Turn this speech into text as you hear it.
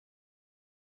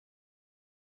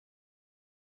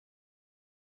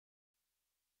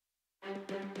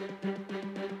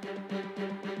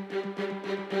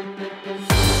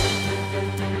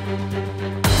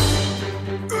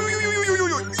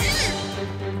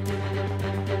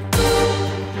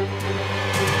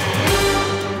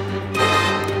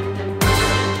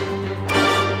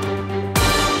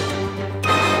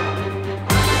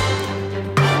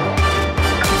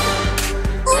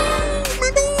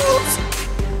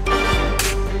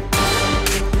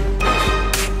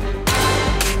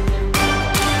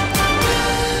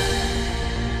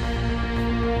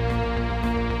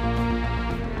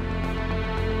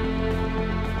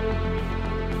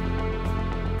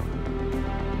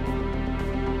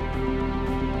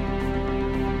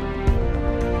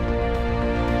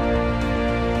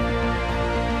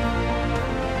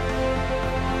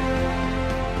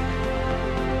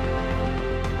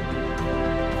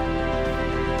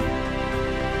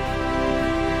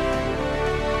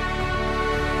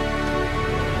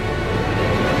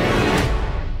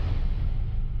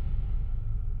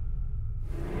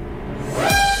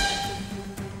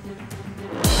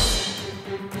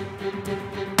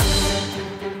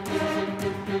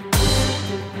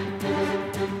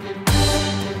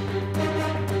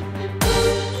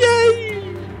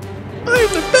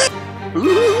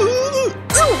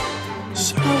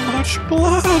So much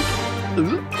blood.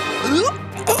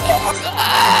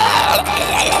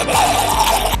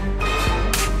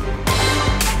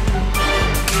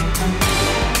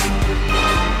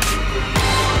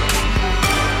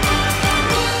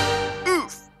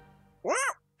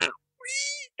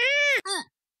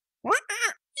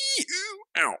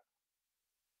 Ow.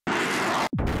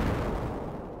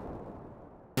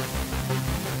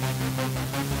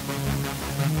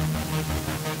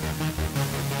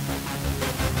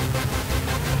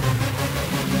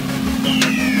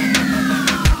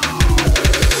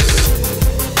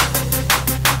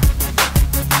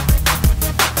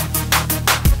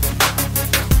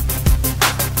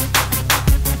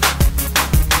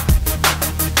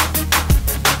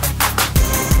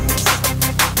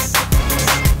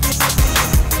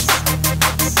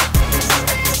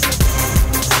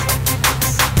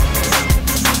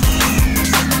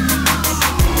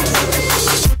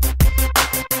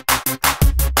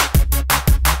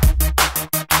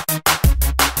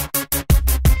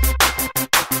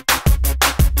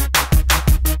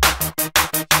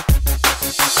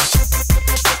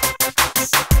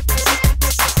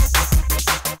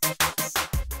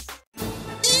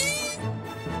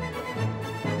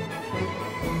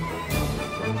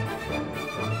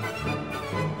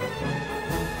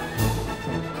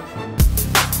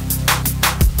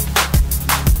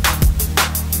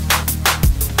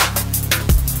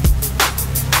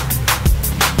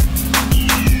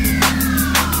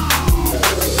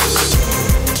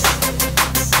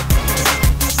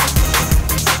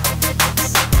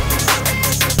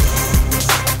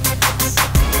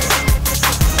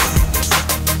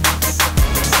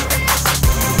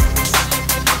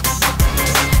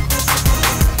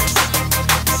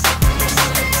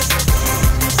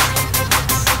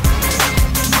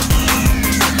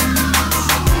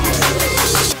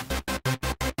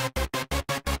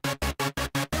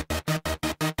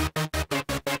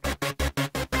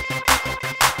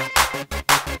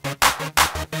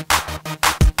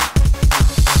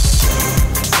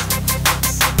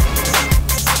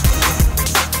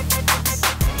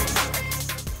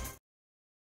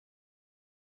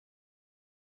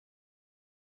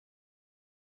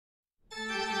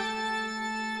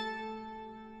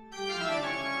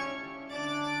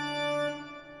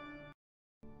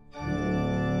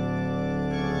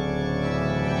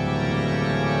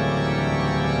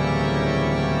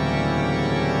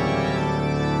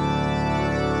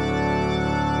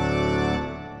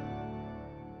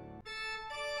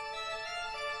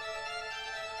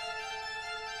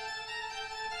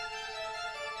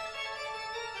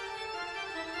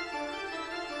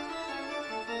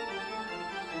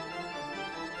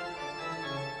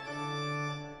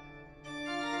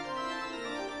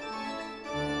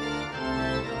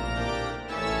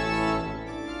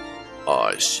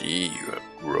 I see you have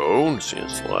grown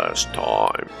since last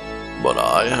time, but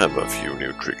I have a few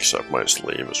new tricks up my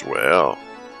sleeve as well.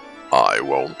 I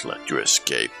won't let you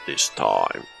escape this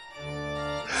time.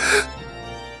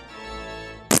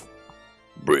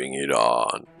 Bring it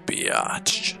on,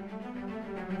 biatch.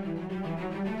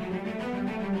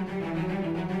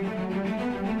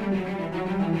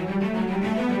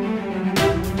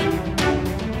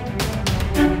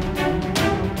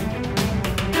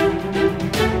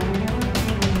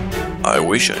 I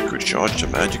wish I could charge the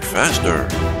magic faster.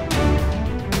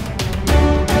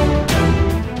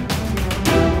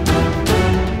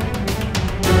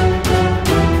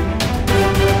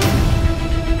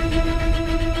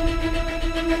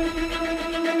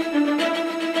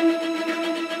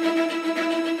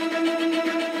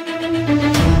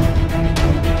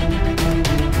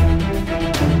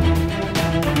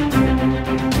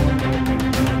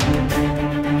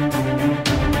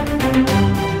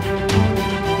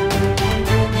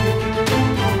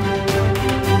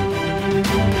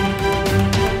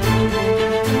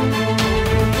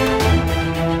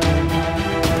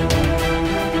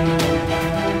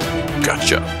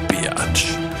 Gotcha,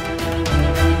 biatch.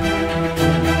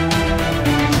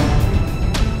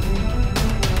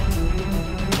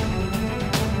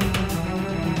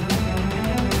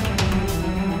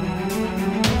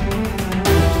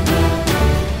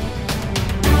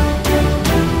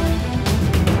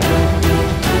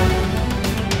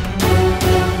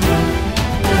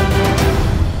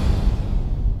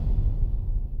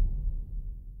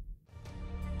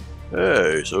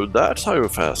 Hey, so that's how you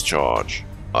fast charge.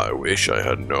 I wish I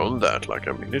had known that like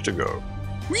a minute ago.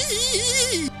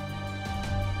 Whee!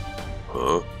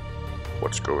 Huh?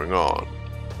 What's going on?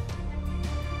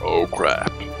 Oh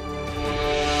crap.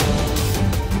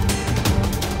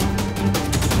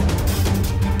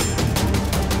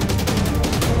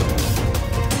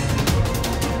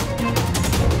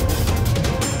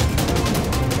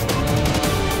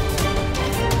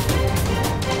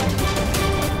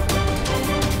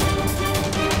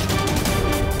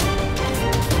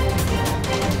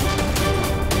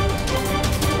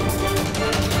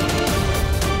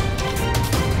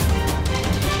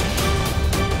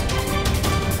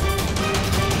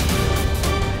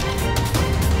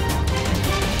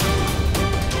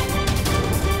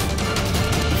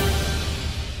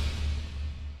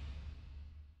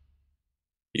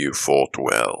 You fought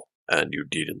well, and you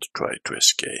didn't try to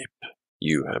escape.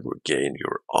 You have regained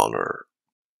your honor.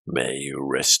 May you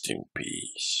rest in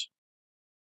peace.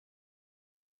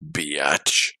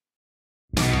 Biatch.